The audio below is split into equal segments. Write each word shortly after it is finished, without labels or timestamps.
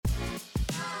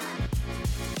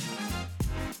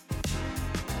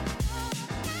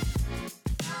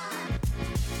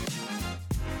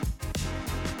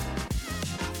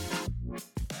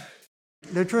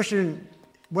Nutrition,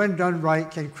 when done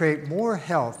right, can create more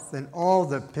health than all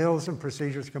the pills and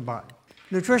procedures combined.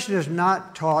 Nutrition is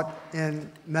not taught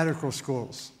in medical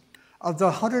schools. Of the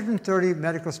 130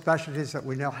 medical specialties that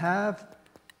we now have,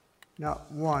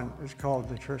 not one is called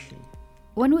nutrition.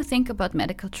 When we think about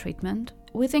medical treatment,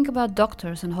 we think about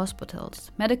doctors and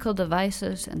hospitals, medical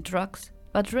devices and drugs,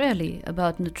 but rarely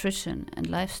about nutrition and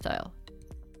lifestyle.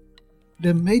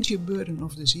 The major burden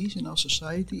of disease in our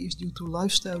society is due to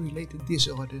lifestyle-related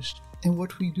disorders. And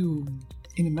what we do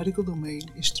in the medical domain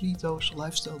is treat those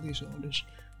lifestyle disorders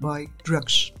by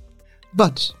drugs.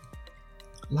 But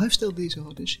lifestyle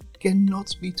disorders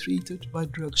cannot be treated by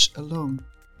drugs alone.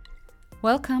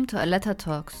 Welcome to Aletta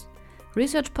Talks,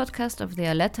 research podcast of the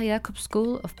Aletta Jacob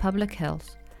School of Public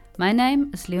Health. My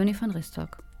name is Leonie van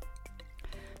Ristok.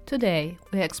 Today,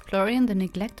 we are exploring the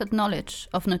neglected knowledge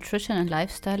of nutrition and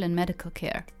lifestyle in medical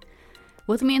care.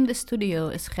 With me in the studio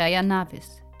is Gaia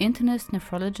Navis, internist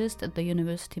nephrologist at the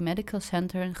University Medical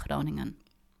Center in Groningen.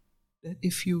 That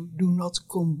if you do not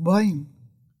combine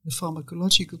the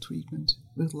pharmacological treatment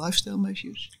with lifestyle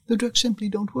measures, the drugs simply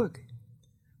don't work.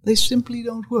 They simply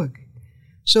don't work.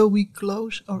 So we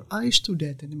close our eyes to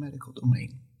that in the medical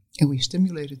domain. And we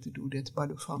stimulated to do that by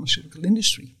the pharmaceutical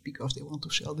industry because they want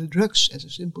to sell the drugs as a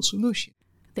simple solution.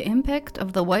 The impact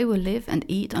of the way we live and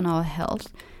eat on our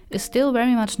health is still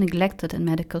very much neglected in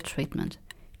medical treatment,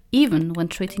 even when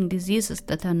treating diseases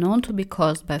that are known to be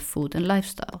caused by food and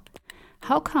lifestyle.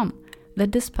 How come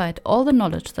that despite all the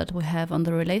knowledge that we have on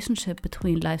the relationship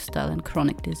between lifestyle and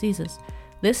chronic diseases,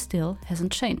 this still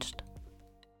hasn't changed?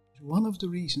 One of the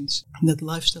reasons that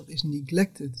lifestyle is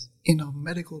neglected in our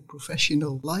medical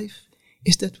professional life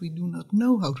is that we do not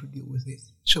know how to deal with it.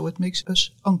 So it makes us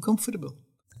uncomfortable.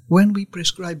 When we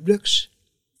prescribe drugs,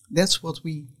 that's what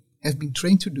we have been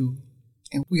trained to do.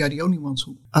 And we are the only ones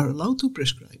who are allowed to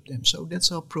prescribe them. So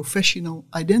that's our professional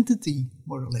identity,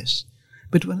 more or less.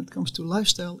 But when it comes to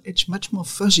lifestyle, it's much more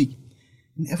fuzzy.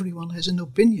 And everyone has an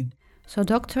opinion. So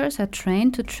doctors are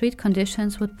trained to treat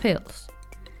conditions with pills.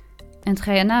 And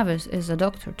Gaia Navis is a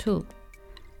doctor too.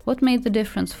 What made the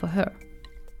difference for her?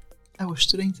 I was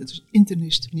trained as an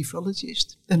internist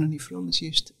nephrologist, and a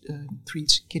nephrologist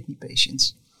treats kidney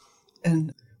patients.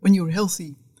 And when you're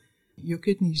healthy, your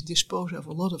kidneys dispose of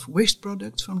a lot of waste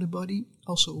products from the body,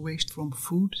 also waste from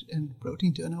food and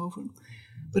protein turnover.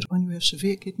 But when you have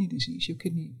severe kidney disease, your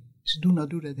kidneys do not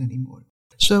do that anymore.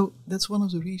 So that's one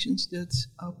of the reasons that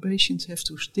our patients have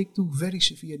to stick to very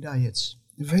severe diets.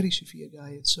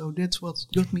 So that's what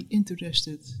got me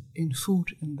interested in food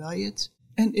and diet.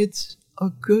 And it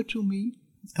occurred to me,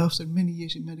 after many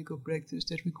years in medical practice,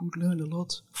 that we could learn a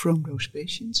lot from those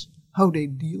patients, how they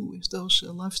deal with those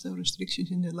lifestyle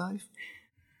restrictions in their life.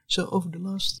 So over the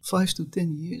last 5 to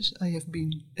 10 years, I have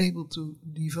been able to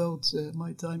devote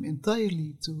my time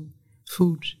entirely to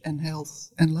food and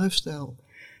health and lifestyle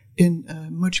in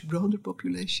much broader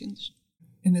populations.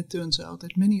 And it turns out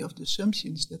that many of the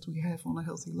assumptions that we have on a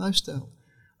healthy lifestyle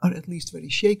are at least very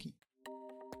shaky.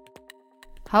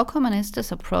 How common is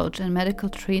this approach in medical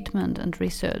treatment and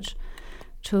research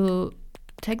to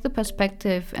take the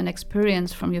perspective and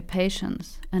experience from your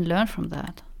patients and learn from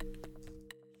that?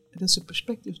 That's a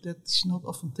perspective that's not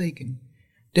often taken.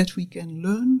 That we can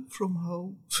learn from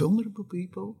how vulnerable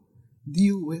people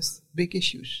deal with big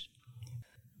issues.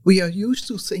 We are used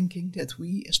to thinking that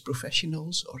we as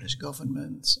professionals or as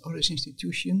governments or as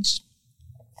institutions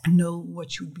know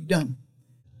what should be done.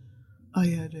 I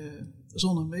had a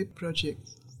Zon and Whey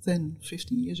project 10,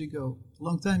 15 years ago, a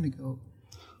long time ago,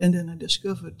 and then I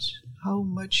discovered how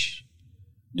much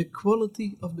the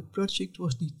quality of the project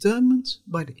was determined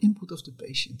by the input of the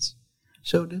patients.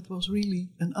 So that was really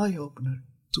an eye-opener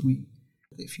to me.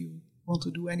 If you want to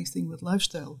do anything with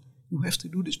lifestyle, you have to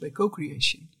do this by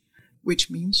co-creation.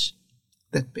 Which means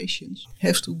that patients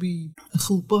have to be a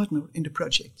full partner in the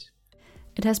project.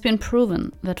 It has been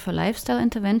proven that for lifestyle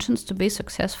interventions to be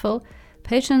successful,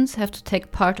 patients have to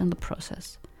take part in the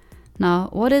process. Now,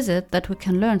 what is it that we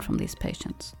can learn from these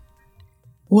patients?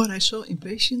 What I saw in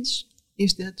patients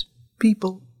is that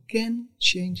people can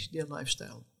change their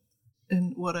lifestyle.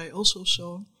 And what I also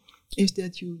saw is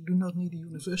that you do not need a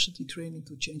university training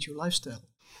to change your lifestyle.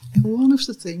 And one of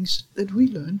the things that we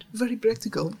learned, very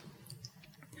practical,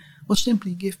 was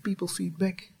simply give people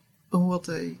feedback on what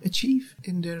they achieve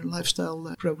in their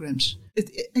lifestyle programs.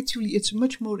 It's a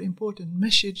much more important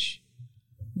message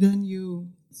than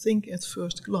you think at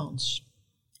first glance,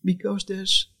 because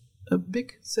there's a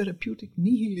big therapeutic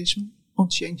nihilism on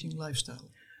changing lifestyle.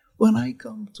 When I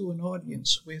come to an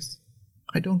audience with,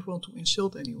 I don't want to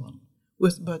insult anyone,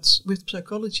 but with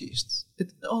psychologists,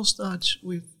 it all starts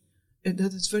with and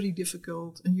that it's very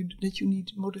difficult, and that you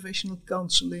need motivational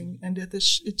counseling, and that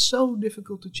it's so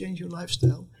difficult to change your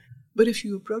lifestyle. But if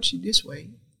you approach it this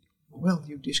way, well,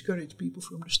 you discourage people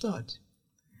from the start.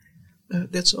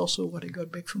 That's also what I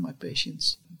got back from my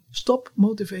patients. Stop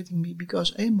motivating me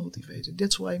because I'm motivated.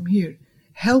 That's why I'm here.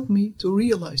 Help me to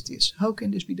realize this. How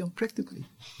can this be done practically?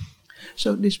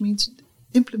 So this means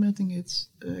implementing it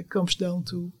comes down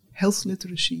to health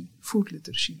literacy, food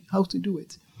literacy, how to do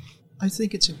it. I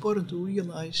think it's important to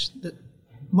realize that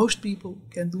most people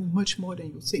can do much more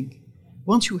than you think,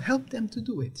 once you help them to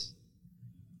do it.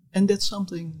 And that's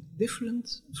something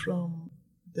different from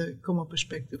the common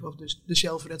perspective of de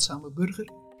zelfredzame burger.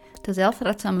 De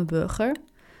zelfredzame burger,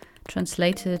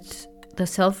 translated the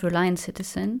self-reliant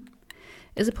citizen,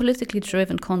 is a politically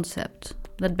driven concept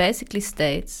that basically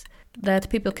states that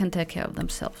people can take care of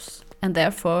themselves, and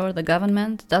therefore the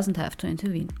government doesn't have to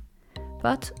intervene.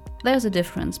 But there's a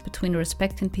difference between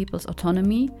respecting people's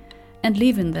autonomy and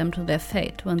leaving them to their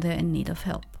fate when they're in need of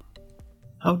help.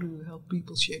 How do you help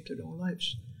people shape their own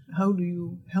lives? How do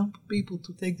you help people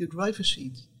to take the driver's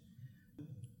seat?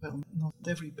 Well, not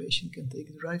every patient can take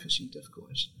the driver's seat, of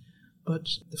course. But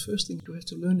the first thing you have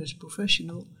to learn as a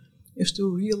professional is to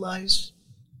realize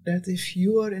that if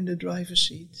you are in the driver's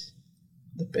seat,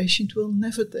 the patient will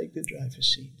never take the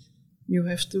driver's seat. You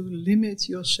have to limit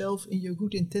yourself in your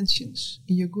good intentions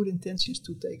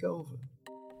to take over.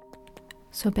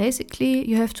 So basically,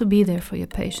 you have to be there for your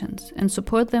patients and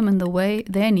support them in the way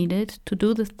they're needed to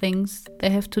do the things they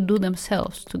have to do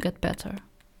themselves to get better.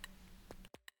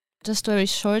 Just very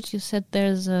short, you said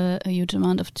there's a huge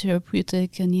amount of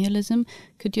therapeutic nihilism.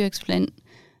 Could you explain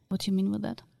what you mean with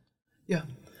that? Yeah.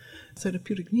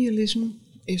 Therapeutic nihilism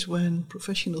is when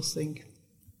professionals think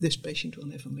this patient will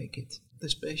never make it.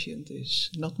 This patient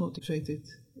is not motivated,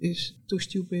 is too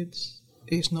stupid,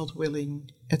 is not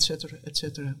willing, etc.,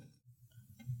 etc.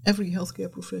 Every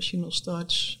healthcare professional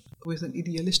starts with an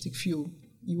idealistic view.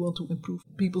 You want to improve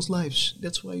people's lives.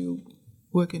 That's why you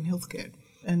work in healthcare.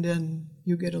 And then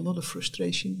you get a lot of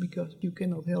frustration because you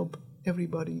cannot help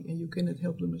everybody and you cannot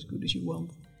help them as good as you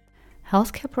want.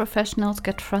 Healthcare professionals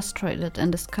get frustrated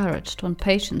and discouraged when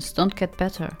patients don't get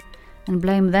better and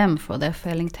blame them for their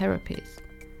failing therapies.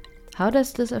 How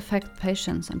does this affect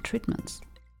patients and treatments?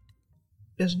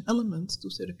 There's an element to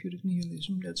therapeutic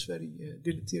nihilism that's very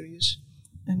deleterious,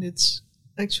 and it's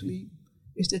actually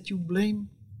is that you blame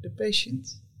the patient.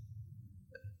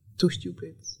 Too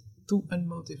stupid, too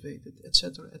unmotivated,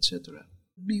 etc., etc.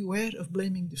 Beware of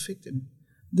blaming the victim.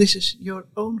 This is your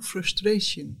own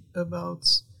frustration about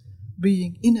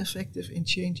being ineffective in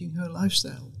changing her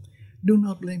lifestyle. Do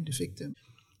not blame the victim,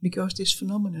 because this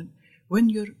phenomenon, when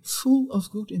you're full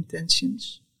of good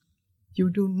intentions, you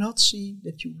do not see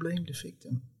that you blame the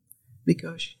victim,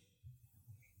 because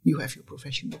you have your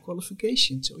professional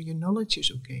qualifications, so your knowledge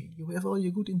is okay, you have all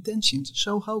your good intentions,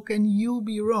 so how can you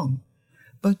be wrong?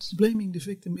 But blaming the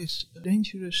victim is a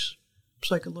dangerous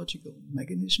psychological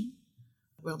mechanism.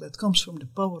 Well, that comes from the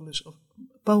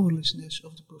powerlessness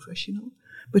of the professional,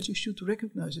 but you should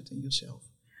recognize it in yourself,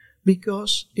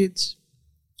 because it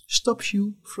stops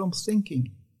you from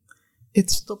thinking. It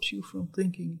stops you from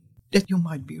thinking that you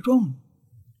might be wrong.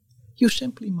 You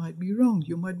simply might be wrong.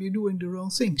 You might be doing the wrong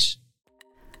things.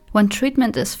 When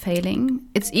treatment is failing,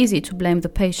 it's easy to blame the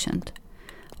patient,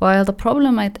 while the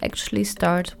problem might actually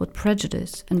start with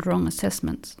prejudice and wrong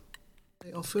assessments.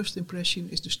 Our first impression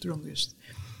is the strongest.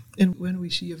 And when we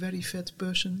see a very fat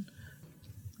person,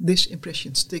 this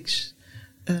impression sticks.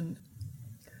 And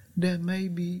there may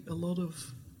be a lot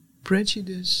of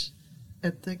prejudice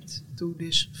attached to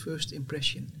this first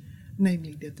impression.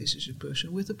 Namely, that this is a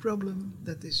person with a problem,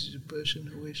 that this is a person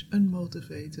who is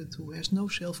unmotivated, who has no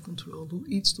self-control, who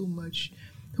eats too much,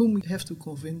 whom we have to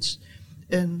convince,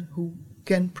 and who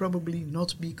can probably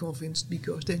not be convinced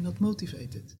because they're not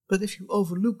motivated. But if you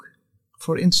overlook,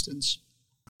 for instance,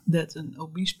 that an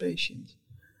obese patient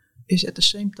is at the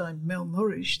same time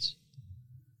malnourished,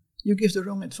 you give the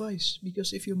wrong advice,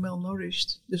 because if you're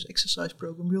malnourished, this exercise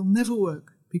program will never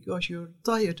work because you're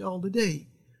tired all the day.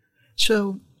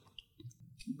 So,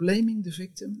 blaming the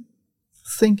victim,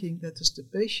 thinking that it's the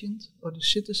patient or the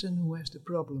citizen who has the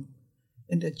problem,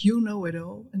 and that you know it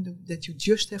all, and that you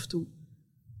just have to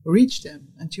reach them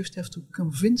and just have to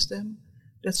convince them,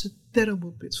 that's a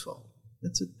terrible pitfall.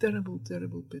 That's a terrible,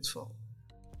 terrible pitfall.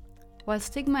 While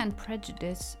stigma and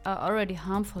prejudice are already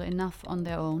harmful enough on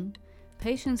their own,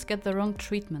 patients get the wrong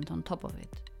treatment on top of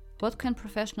it. What can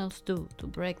professionals do to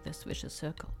break this vicious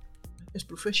circle? As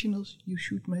professionals, you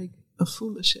should make a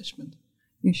full assessment.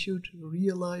 You should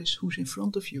realize who's in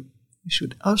front of you. You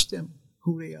should ask them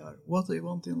who they are, what they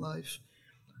want in life,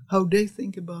 how they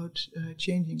think about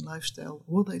changing lifestyle,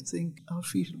 what they think are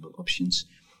feasible options.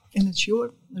 And it's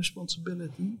your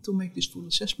responsibility to make this full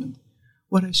assessment.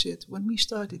 What I said, when we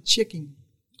started checking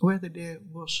whether there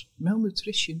was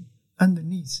malnutrition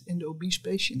underneath in the obese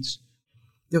patients,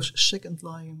 those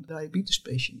second-line diabetes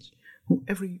patients, whom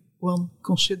everyone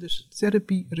considers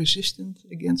therapy resistant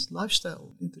against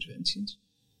lifestyle interventions,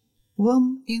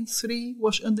 1 in 3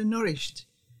 was undernourished.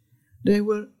 They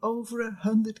were over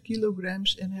 100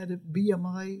 kilograms and had a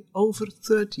BMI over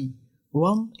 30.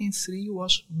 1 in 3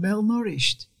 was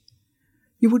malnourished.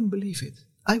 You wouldn't believe it.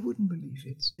 I wouldn't believe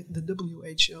it. The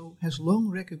WHO has long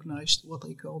recognized what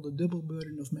they call the double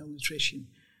burden of malnutrition: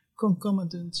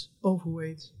 concomitant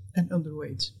overweight and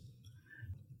underweight.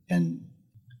 And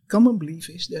common belief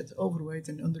is that overweight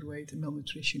and underweight and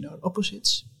malnutrition are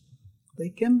opposites. They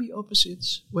can be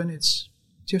opposites when it's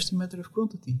just a matter of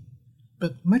quantity.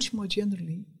 But much more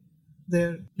generally,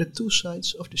 they're the two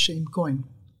sides of the same coin,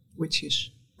 which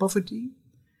is poverty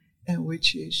and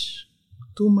which is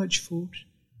too much food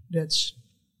that's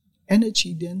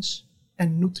energy dense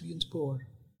and nutrient poor.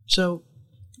 So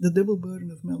the double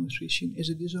burden of malnutrition is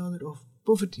a disorder of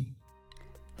poverty.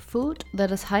 Food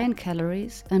that is high in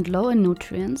calories and low in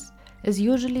nutrients is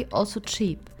usually also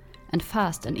cheap and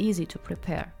fast and easy to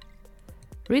prepare.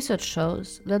 Research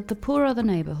shows that the poorer the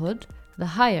neighborhood, the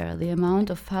higher the amount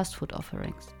of fast food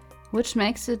offerings, which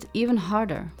makes it even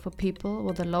harder for people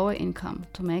with a lower income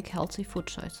to make healthy food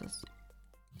choices.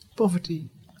 Poverty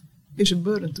is a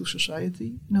burden to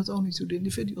society, not only to the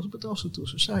individuals but also to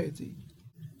society.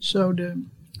 So the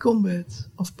combat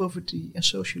of poverty and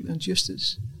social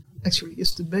injustice actually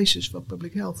is the basis for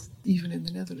public health, even in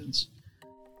the Netherlands.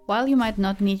 While you might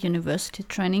not need university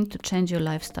training to change your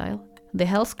lifestyle, the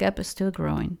health gap is still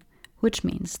growing, which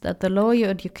means that the lower your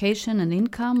education and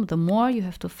income, the more you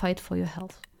have to fight for your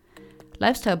health.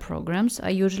 Lifestyle programs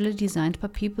are usually designed by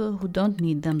people who don't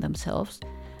need them themselves,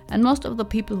 and most of the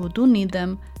people who do need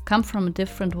them come from a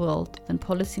different world than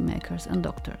policymakers and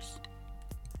doctors.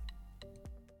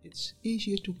 It's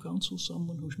easier to counsel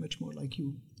someone who's much more like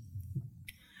you.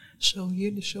 So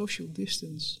here the social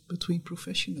distance between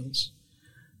professionals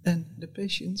and the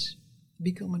patients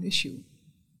become an issue.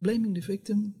 Blaming the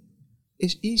victim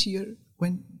is easier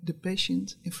when the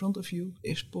patient in front of you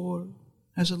is poor,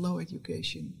 has a low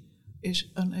education, is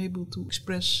unable to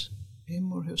express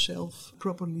him or herself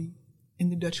properly in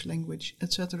the Dutch language,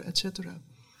 etc., etc.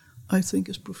 I think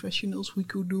as professionals we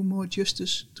could do more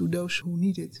justice to those who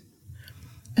need it.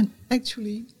 And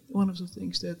actually, one of the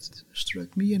things that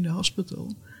struck me in the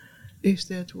hospital is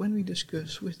that when we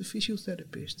discuss with the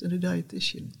physiotherapist and the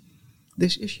dietitian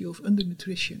this issue of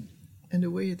undernutrition and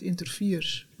the way it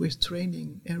interferes with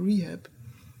training and rehab,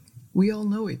 we all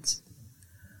know it,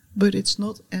 but it's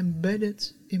not embedded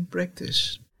in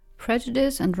practice.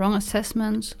 Prejudice and wrong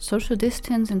assessments, social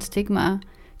distance and stigma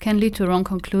can lead to wrong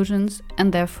conclusions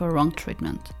and therefore wrong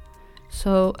treatment.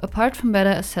 So, apart from better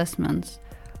assessments,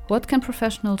 what can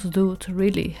professionals do to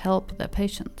really help their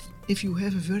patients? If you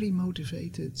have a very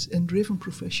motivated and driven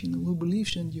professional who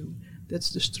believes in you,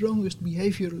 that's the strongest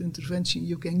behavioral intervention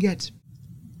you can get.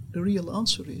 The real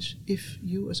answer is, if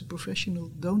you as a professional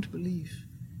don't believe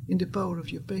in the power of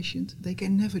your patient, they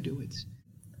can never do it.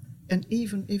 And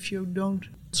even if you don't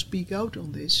speak out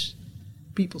on this,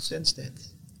 people sense that.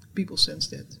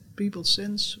 People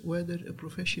sense whether a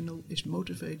professional is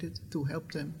motivated to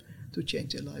help them to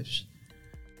change their lives.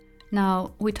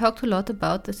 Now, we talked a lot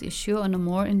about this issue on a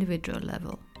more individual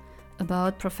level,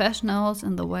 about professionals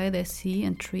and the way they see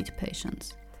and treat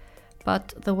patients.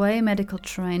 But the way medical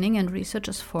training and research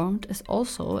is formed is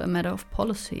also a matter of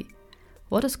policy.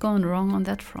 What is going wrong on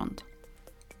that front?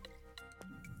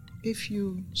 If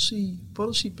you see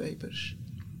policy papers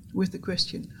with the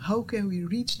question, how can we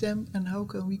reach them and how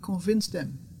can we convince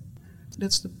them?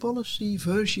 That's the policy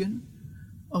version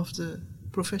of the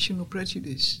professional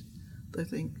prejudice. They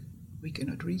think, we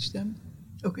cannot reach them.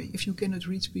 Okay, if you cannot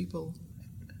reach people,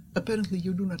 apparently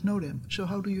you do not know them. So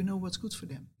how do you know what's good for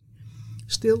them?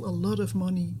 Still, a lot of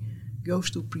money goes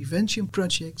to prevention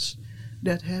projects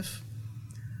that have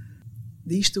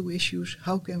these two issues,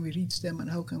 how can we reach them and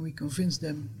how can we convince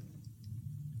them,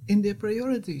 in their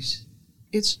priorities.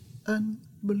 It's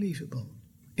unbelievable.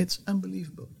 It's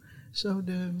unbelievable. So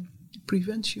the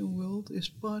prevention world is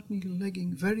partly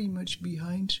lagging very much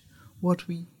behind what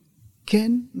we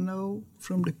can know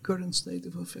from the current state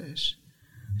of affairs.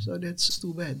 So that's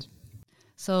too bad.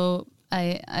 So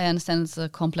I understand it's a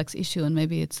complex issue and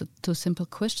maybe it's a too simple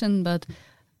question, but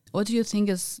what do you think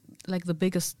is like the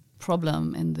biggest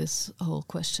problem in this whole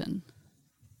question?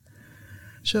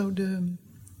 So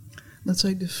let's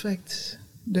say the fact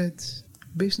that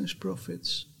business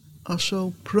profits are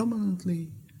so prominently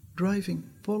driving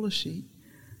policy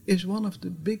is one of the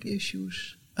big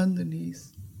issues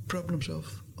underneath problems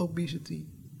of obesity,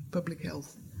 public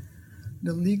health.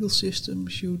 The legal system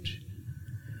should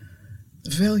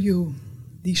value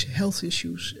these health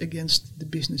issues against the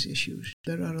business issues.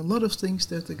 There are a lot of things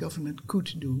that the government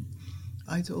could do.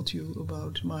 I told you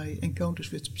about my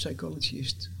encounters with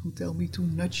psychologists who tell me to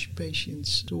nudge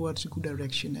patients towards a good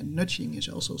direction, and nudging is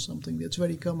also something that's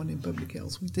very common in public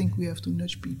health. We think we have to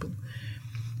nudge people,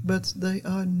 but they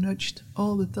are nudged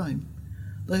all the time.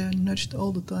 They are nudged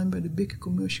all the time by the big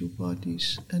commercial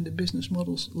parties and the business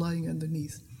models lying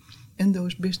underneath. And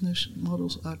those business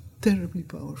models are terribly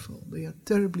powerful. They are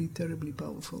terribly, terribly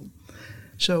powerful.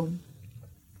 So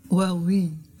while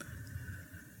we,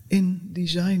 in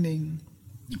designing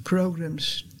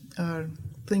programs, are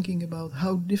thinking about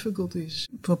how difficult it is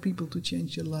for people to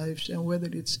change their lives and whether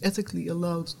it's ethically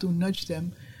allowed to nudge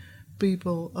them,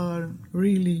 people are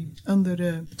really under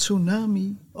a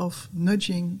tsunami of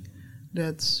nudging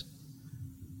that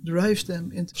drives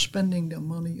them into spending their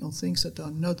money on things that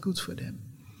are not good for them.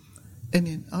 And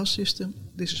in our system,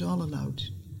 this is all allowed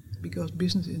because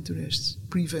business interests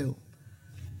prevail.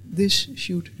 This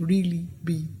should really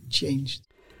be changed.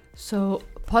 So,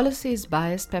 policy is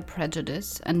biased by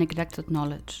prejudice and neglected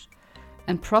knowledge,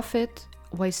 and profit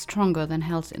weighs stronger than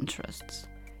health interests,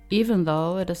 even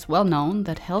though it is well known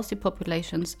that healthy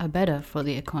populations are better for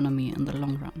the economy in the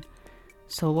long run.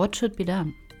 So, what should be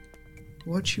done?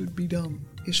 What should be done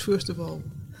is, first of all,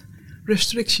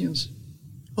 restrictions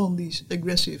on these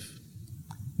aggressive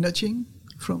nudging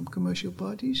from commercial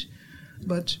parties,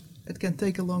 but it can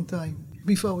take a long time.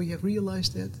 Before we have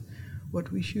realized that,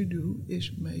 what we should do is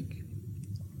make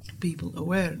people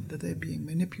aware that they're being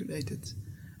manipulated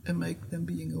and make them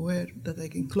being aware that they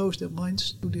can close their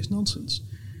minds to this nonsense.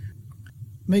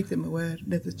 Make them aware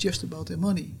that it's just about their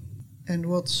money. And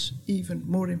what's even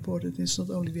more important is not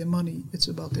only their money, it's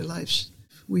about their lives.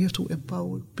 We have to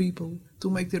empower people to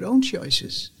make their own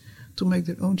choices,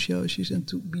 and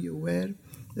to be aware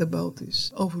about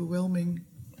this overwhelming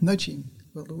nudging.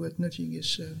 Well, the word nudging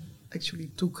is actually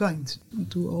too kind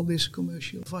to all this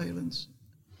commercial violence.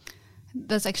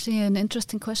 That's actually an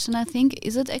interesting question, I think.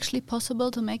 Is it actually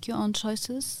possible to make your own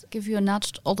choices? If you're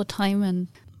nudged all the time and,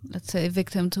 let's say,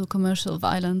 victim to commercial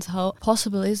violence, how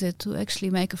possible is it to actually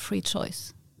make a free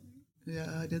choice?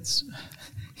 Yeah, that's...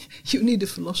 you need a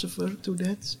philosopher to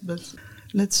that. But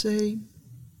let's say,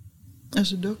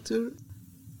 as a doctor,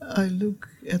 I look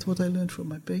at what I learned from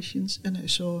my patients and I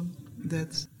saw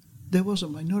that there was a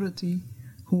minority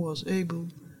who was able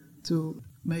to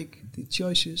make the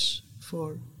choices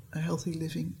for a healthy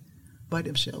living by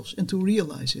themselves and to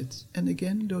realize it. And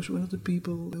again, those were not the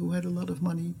people who had a lot of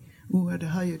money, who had a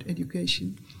higher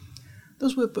education.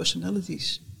 Those were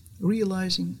personalities,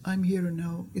 realizing I'm here and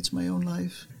now, it's my own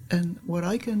life, and what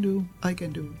I can do, I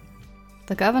can do.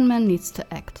 The government needs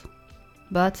to act,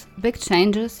 but big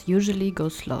changes usually go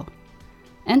slow.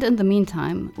 And in the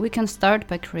meantime, we can start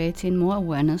by creating more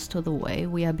awareness to the way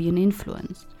we are being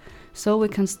influenced, so we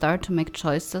can start to make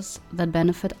choices that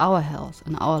benefit our health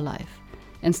and our life,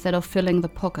 instead of filling the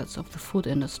pockets of the food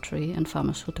industry and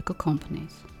pharmaceutical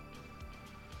companies.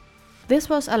 This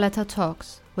was Aletta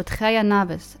Talks with Gaia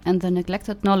Navis and the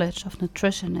neglected knowledge of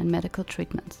nutrition and medical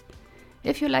treatments.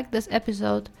 If you like this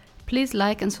episode, please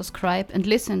like and subscribe and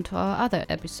listen to our other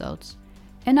episodes.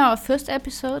 In our first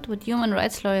episode with human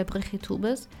rights lawyer Brigitte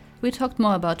Hubes, we talked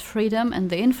more about freedom and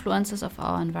the influences of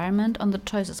our environment on the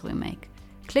choices we make.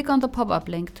 Click on the pop-up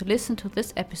link to listen to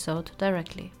this episode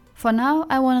directly. For now,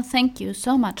 I want to thank you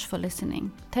so much for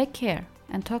listening. Take care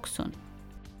and talk soon.